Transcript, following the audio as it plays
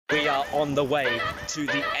We are on the way to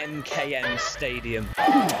the MKN Stadium. They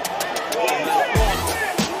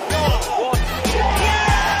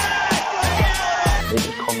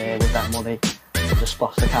just come here with that money, just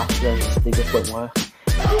splash the cash, then they just won't work.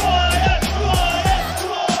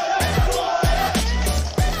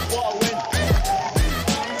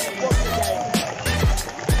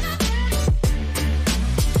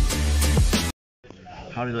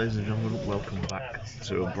 Howdy ladies and gentlemen, welcome back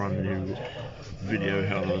to a brand new video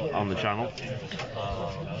here on the channel.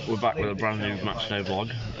 We're back with a brand new Matchday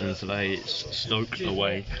vlog, and today it's Stoke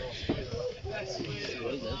away.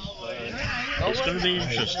 It's going to be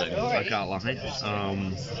interesting, I can't lie.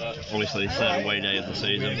 Obviously third away day of the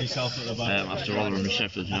season after Rotherham and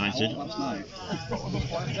Sheffield United.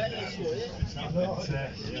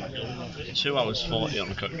 2 hours 40 on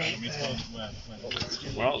the coach.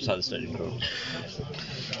 We're outside the stadium coach.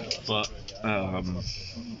 But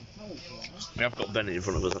we have got Benny in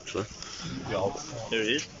front of us actually. Here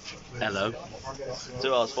he is. Hello.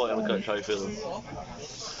 2 hours 40 on the coach, how are you feeling?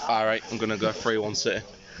 Alright, I'm going to go 3-1 City.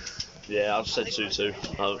 Yeah, I've said 2-2.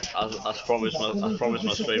 I promised my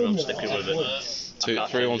stream I'm sticking with it.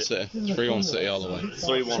 3-1 City. 3-1 City all the way.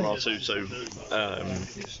 3-1 or 2-2.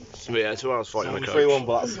 But yeah, 2 hours 40 on the coach. 3-1,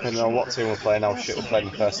 but that's depending on what team we're playing, how shit we're playing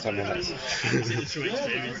in the first 10 minutes. If we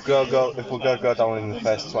go down in the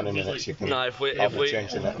first 20 minutes, you can if we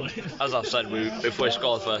changing it. As I've said, if we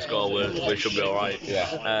score the first goal, we should be alright. Yeah.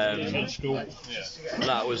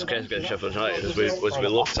 That was the case against Sheffield United as we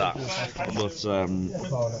looked at.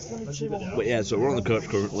 But yeah, so we're on the coach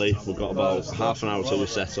currently. We've got about half an hour till we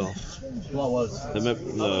set off. Probably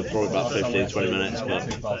about 15-20 minutes, but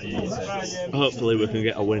hopefully we can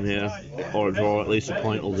get a win here, or a draw. At least a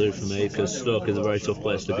point will do for me, because Stoke is a very tough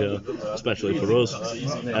place to go, especially for us.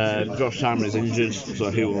 Josh Tarman is injured, so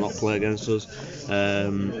he will not play against us.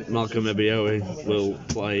 Malcolm Ebiowei will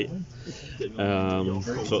play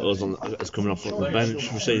for us as coming off the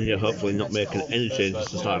bench. We're seeing here hopefully not making any changes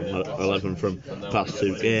to starting 11 from the past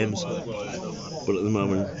 2 games, but at the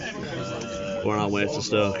moment we're on our way to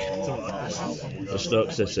Stoke. The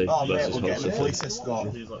Stoke City versus Hull City. Police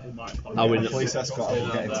escort. Police escort.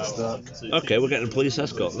 We're getting to Stoke. Okay, we're getting a police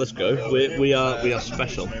escort. Let's go. We are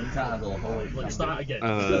special. But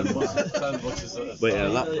yeah,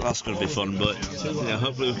 that's going to be fun. But yeah,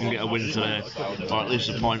 hopefully we can get a win today, or at least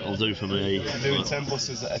a point will do for me. I'm doing 10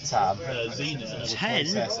 buses at a time.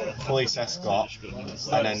 10? Police escort,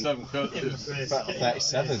 and then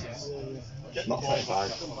 37. Not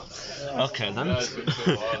 35. Okay then.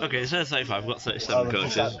 Okay, instead of 35, we've got 37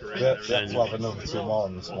 coaches. We have to have another 2 more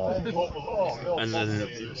on this morning. And then,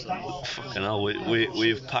 fucking hell,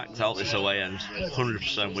 we've packed out this away end.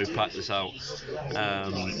 100% we've packed this out.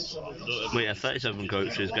 We have 37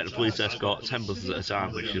 coaches, getting a police escort, 10 buses at a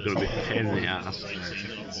time, which is going to be a pain in the ass.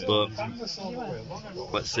 But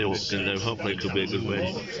let's see what we can do. Hopefully it could be a good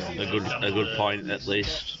win, a good point at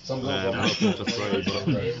least. I'm hoping for 3, but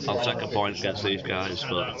I'll take a point against these guys,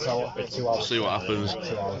 but we'll see what happens.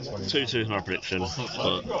 2-2 is my prediction,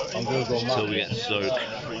 but until we get to Stoke,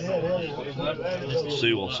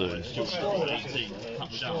 see what soon.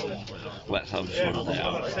 Let's have a fun day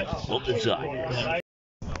out. Up the side.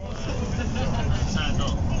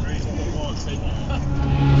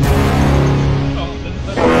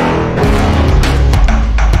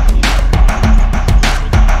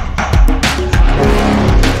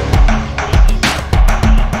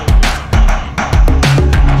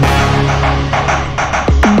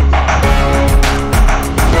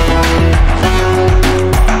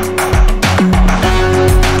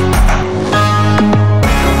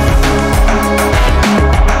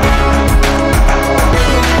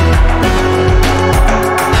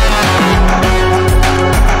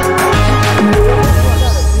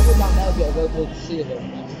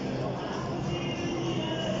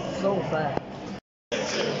 So fast.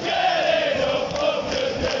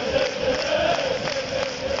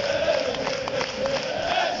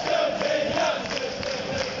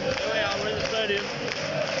 We're in the stadium.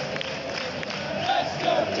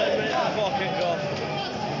 10 minutes before kick-off.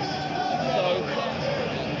 So,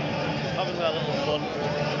 having a little fun.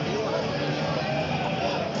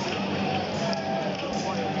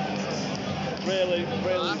 Really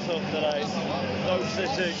tough today. Stoke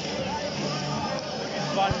City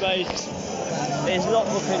fan base is not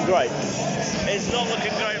looking great. It's not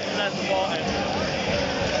looking great from their supporting.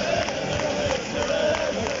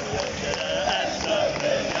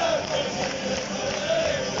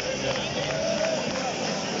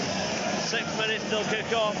 6 minutes till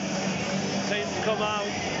kick off. Teams come out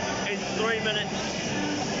in 3 minutes.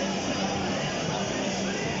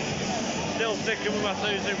 Still sticking with my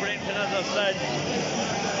 2-2 prediction, as I've said.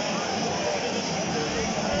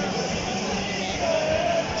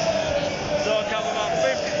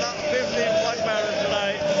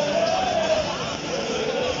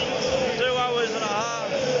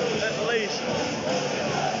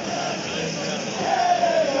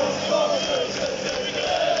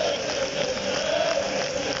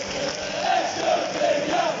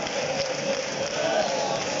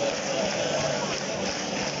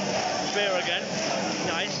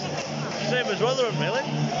 really.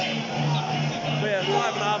 But yeah,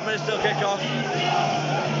 5.5 minutes till kick-off.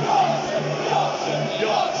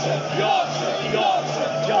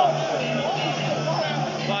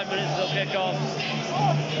 5 minutes till kick-off.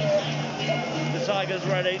 The Tigers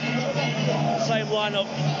ready. Same lineup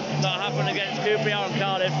that happened against QPR and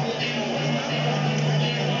Cardiff.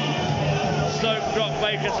 Stoke dropped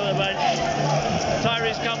Baker to the bench.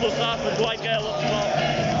 Tyrese Campbell starts with Dwight Gale up top.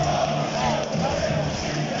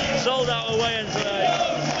 Sold out away in today.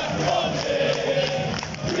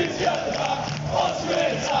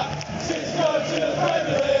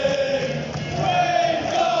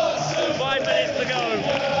 5 minutes to go.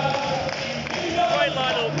 Great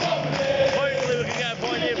lineup. Hopefully we can get a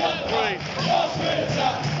point here from 3.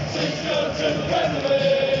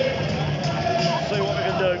 See what we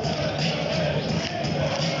can do.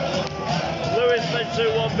 Lewis been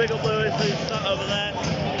 2-1, big up Lewis, who's sat over there.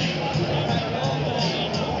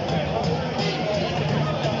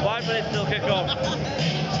 5 minutes till kick off.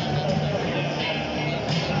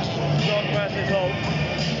 Stoke versus Hull.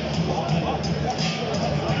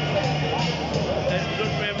 It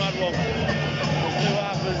should be a mad one. We'll see what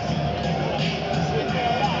happens.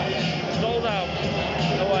 Sold out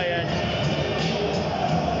away end.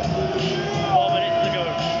 4 minutes to go.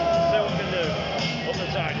 See what we can do. Up the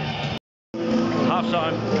Tigers. Half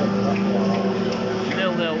time.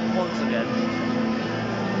 0-0 once again.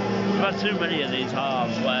 We've had too many of these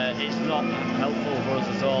halves where it's not helpful for us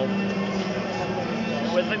at all.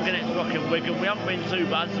 We're thinking it's fucking Wigan. We haven't been too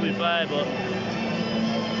bad, to be fair, but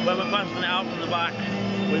when we're passing it out from the back,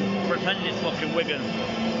 we've pretended it's fucking Wigan.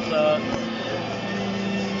 So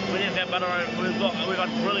we need to get better at it. We've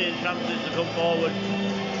had brilliant chances to come forward.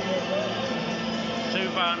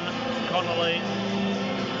 Tufan, Connolly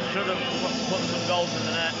should have put some goals in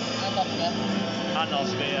the net. And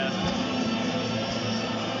Oscar, yeah.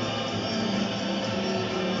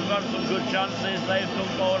 We've had some good chances. They've come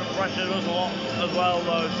forward and pressured us a lot as well,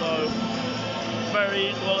 though. So very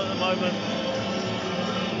equal at the moment.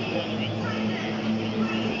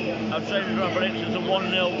 I've changed my prediction to 1-0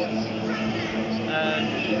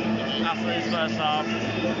 after this first half.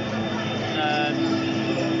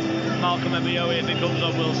 Malcolm Ebiyoe, if he comes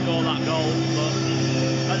on, will score that goal. But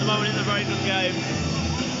at the moment, it's a very good game.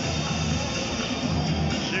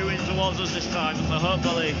 Shooting towards us this time, so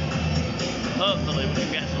hopefully we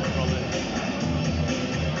can get something from it.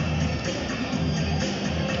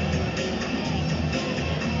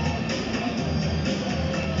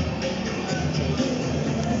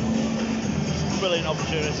 Brilliant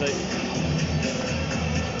opportunity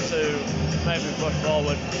to maybe push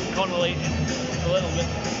forward. Connolly a little bit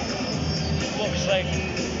sick.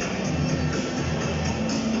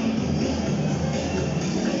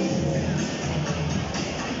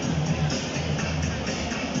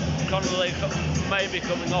 Connolly may be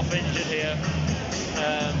coming off injured here.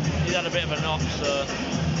 He's had a bit of a knock, so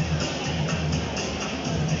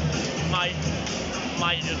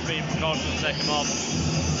might just be precautions to take him off.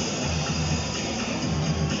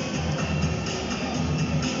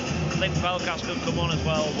 I think Pelkas could come on as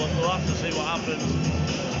well, but we'll have to see what happens.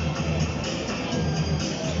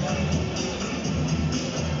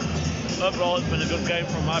 Overall, it's been a good game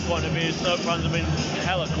from my point of view. Stoke fans have been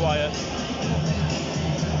hella quiet.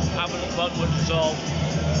 Haven't spoken much at all.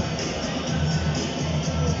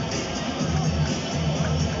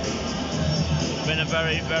 It's been a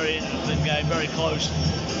very, very interesting game, very close.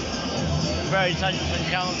 Very tense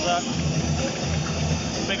encounter.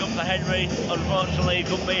 Big up to Henry. Unfortunately, he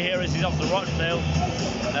couldn't be here as he's off to Rochdale.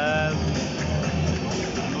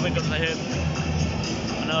 Big up to him.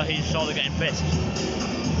 I know he's surely getting pissed.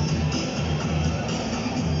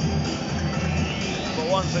 But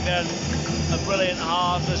once again, a brilliant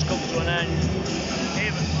half. This comes to an end.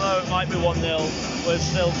 Even though it might be 1-0, we've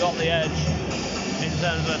still got the edge in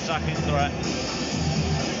terms of attacking threat.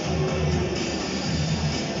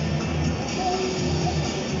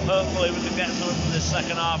 Hopefully we can get something from this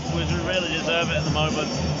second half, because we really deserve it at the moment.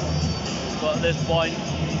 But at this point,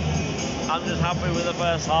 I'm just happy with the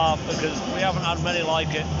first half because we haven't had many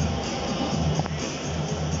like it.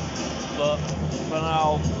 But for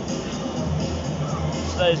now,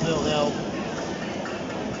 stays 0-0.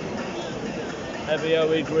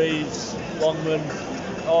 Ebiyoe, Greaves, Longman,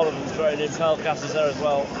 all of them traded. Pelkas is there as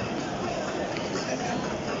well.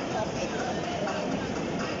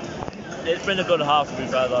 It's been a good half, to be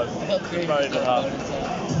fair, though. Very good half.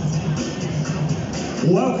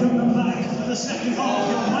 Welcome back to the second half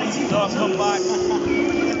of Mighty Don't come back.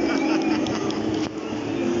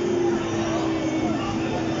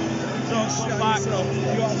 Don't come back.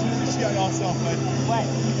 You absolutely shit yourself, mate. When?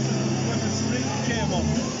 When the street came on.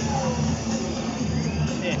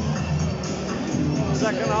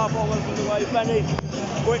 Second half almost underway. Benny,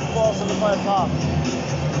 quick thoughts on the first half.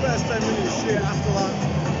 First 10 minutes shit, after that,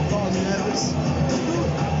 I was nervous.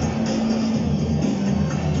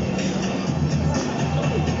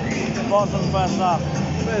 Thoughts on the first half.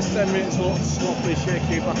 First 10 minutes looked sloppy,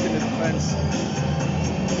 shaky back in the defence.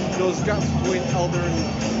 There was gaps between Elder and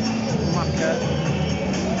Maka.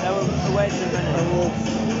 They were way too many. And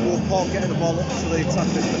Wolf Paul getting the ball up to the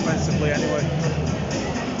attackers defensively anyway.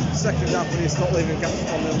 Second half, when you start leaving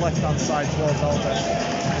gaps on the left hand side towards Elder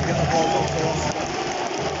and get the ball up to us.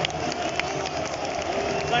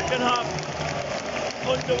 Second half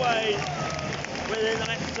underway within the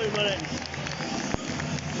next 2 minutes.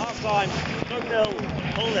 Half time, 2-0,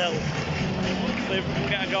 0-0. See if we can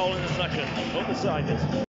get a goal in the second. Up the Siders.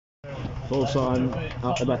 Full time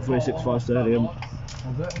at the Bet365 Stadium.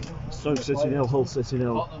 Stoke City 0, Hull City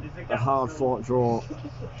 0. A hard fought draw.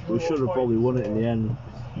 We should have probably won it in the end.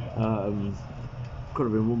 Could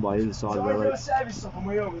have been won by either side really.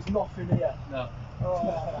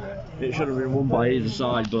 It should have been won by either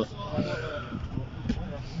side, but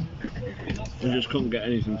we just couldn't get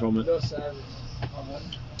anything from it.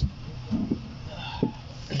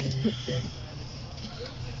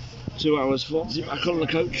 2 hours, Foxy back on the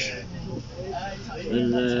coach,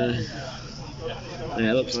 and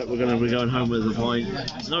yeah, it looks like we're going to be going home with a point.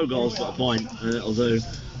 No goals, but a point, and it'll do.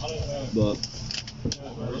 But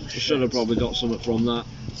should have probably got something from that.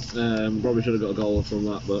 Probably should have got a goal from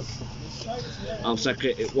that, but I'll take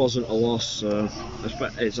it. It wasn't a loss. So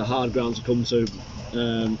it's a hard ground to come to,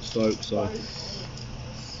 Stoke. So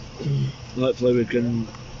hopefully we can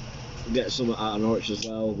get something out of Norwich as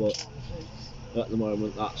well. But at the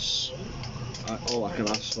moment, that's all I can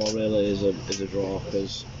ask for. Really is a draw,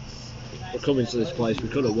 because we're coming to this place. We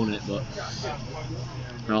could have won it, but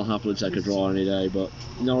I'll happily take a draw any day. But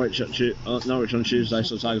Norwich on Tuesday,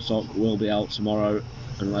 so Tiger Stock will be out tomorrow,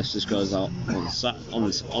 unless this goes out on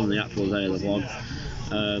the actual day of the vlog.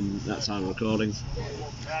 That time of recording.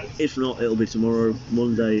 If not, it'll be tomorrow,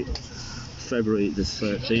 Monday, February the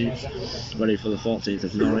 13th, ready for the 14th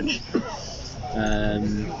of Norwich.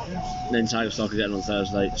 Then Tiger Stock again on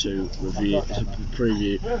Thursday to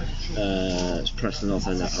preview Preston North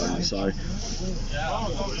End at home. So,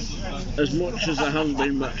 as much as there hasn't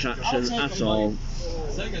been much action at all,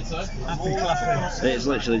 it's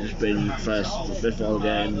literally just been first before the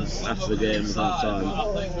game, after the game, half time.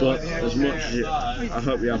 But as much as I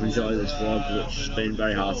hope you have enjoyed this vlog, which has been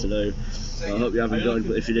very hard to do. I hope you have enjoyed,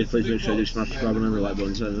 but if you did, please make sure you smash the subscribe and the like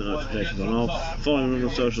button, turn the notifications on all. Follow me on the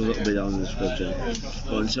socials, that will be down in the description.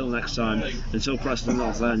 But until next time, until Preston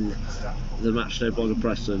North End, the Matchday blog of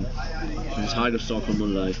Preston, and Tiger Stock on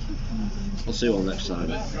Monday, I'll see you all next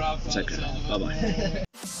time. Take care. Bye bye.